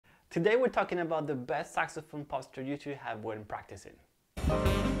Today we're talking about the best saxophone posture you should have when practicing.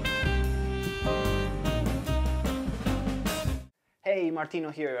 Hey, Martino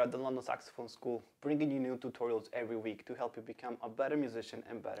here at the London Saxophone School, bringing you new tutorials every week to help you become a better musician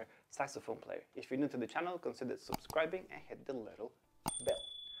and better saxophone player. If you're new to the channel, consider subscribing and hit the little bell.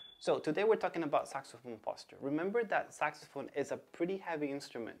 So today we're talking about saxophone posture. Remember that saxophone is a pretty heavy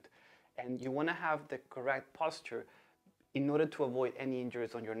instrument and you want to have the correct posture in order to avoid any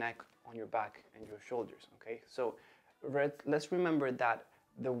injuries on your neck, on your back, and your shoulders, okay? So let's remember that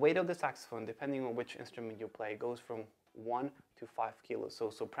the weight of the saxophone, depending on which instrument you play, goes from 1 to 5 kilos. So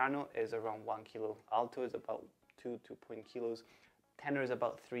soprano is around 1 kilo, alto is about 2.0 kilos, tenor is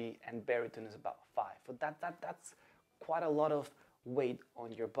about 3, and baritone is about 5. So that's quite a lot of weight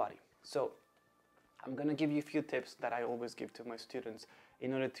on your body. So I'm gonna give you a few tips that I always give to my students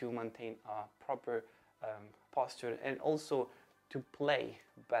in order to maintain a proper posture and also to play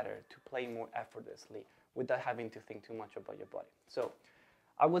better, to play more effortlessly without having to think too much about your body. So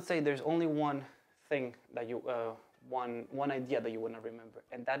I would say there's only one thing that you, one idea that you want to remember,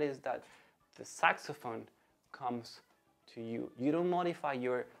 and that is that the saxophone comes to you. You don't modify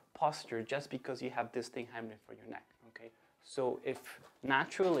your posture just because you have this thing hanging for your neck, okay? So if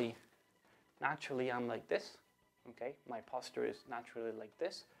naturally I'm like this, okay? My posture is naturally like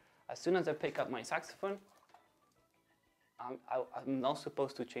this. As soon as I pick up my saxophone, I'm not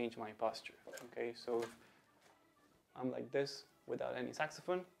supposed to change my posture, okay? So if I'm like this without any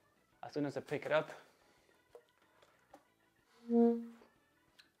saxophone, as soon as I pick it up,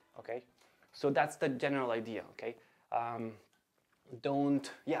 okay? So that's the general idea, okay?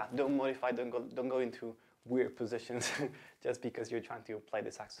 Don't modify, don't go into weird positions just because you're trying to play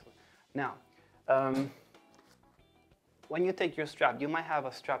the saxophone. Now, when you take your strap, you might have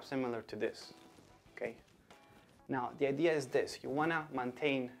a strap similar to this, okay? Now, the idea is this. You want to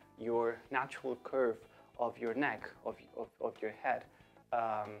maintain your natural curve of your neck, of your head,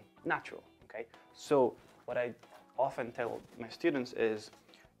 natural, okay? So what I often tell my students is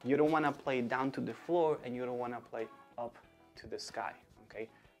you don't want to play down to the floor and you don't want to play up to the sky, okay?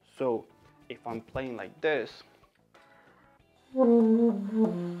 So if I'm playing like this,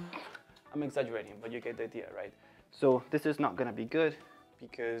 I'm exaggerating, but you get the idea, right? So this is not going to be good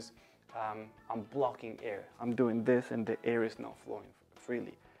because I'm blocking air. I'm doing this and the air is not flowing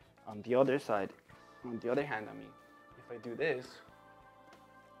freely. On the other side, on the other hand, I mean, if I do this,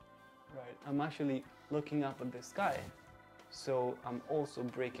 right, I'm actually looking up at the sky. So I'm also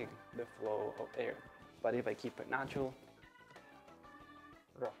breaking the flow of air. But if I keep it natural,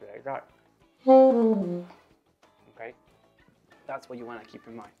 roughly like that, okay, that's what you want to keep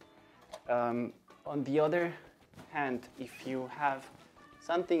in mind. On the other hand, if you have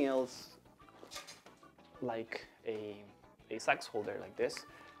something else like a sax holder like this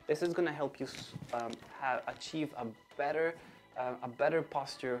is going to help you achieve a better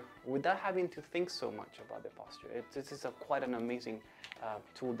posture without having to think so much about the posture. This is quite an amazing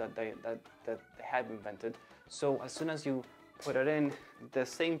tool that they have invented. So as soon as you put it in, the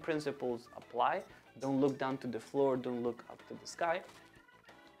same principles apply. Don't look down to the floor, don't look up to the sky,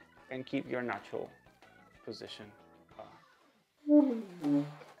 and keep your natural position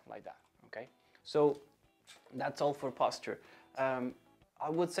like that, okay? So that's all for posture. I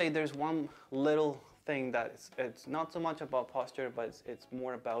would say there's one little thing that it's not so much about posture, but it's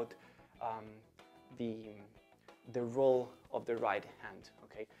more about the role of the right hand,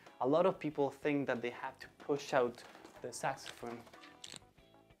 okay? A lot of people think that they have to push out the saxophone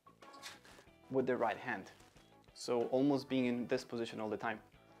with the right hand. So almost being in this position all the time.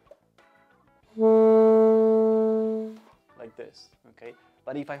 Like this, okay?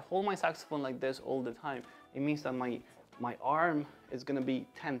 But if I hold my saxophone like this all the time, it means that my arm is gonna be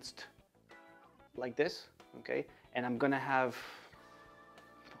tensed like this, okay? And I'm gonna have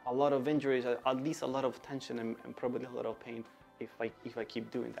a lot of injuries, at least a lot of tension and probably a lot of pain if I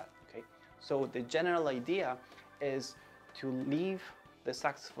keep doing that, okay? So the general idea is to leave the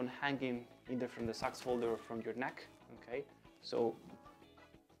saxophone hanging either from the sax holder or from your neck, okay? So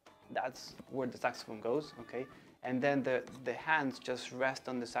that's where the saxophone goes, okay? And then the hands just rest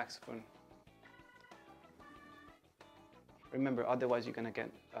on the saxophone. Remember, otherwise you're gonna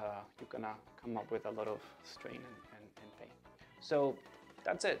come up with a lot of strain and pain. So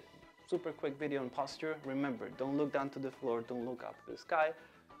that's it. Super quick video on posture. Remember, don't look down to the floor, don't look up to the sky.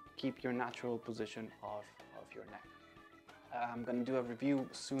 Keep your natural position of your neck. I'm gonna do a review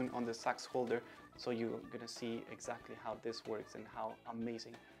soon on the sax holder, so you're gonna see exactly how this works and how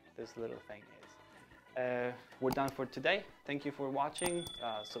amazing this little thing is. We're done for today. Thank you for watching.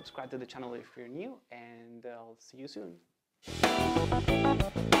 Subscribe to the channel if you're new, and I'll see you soon.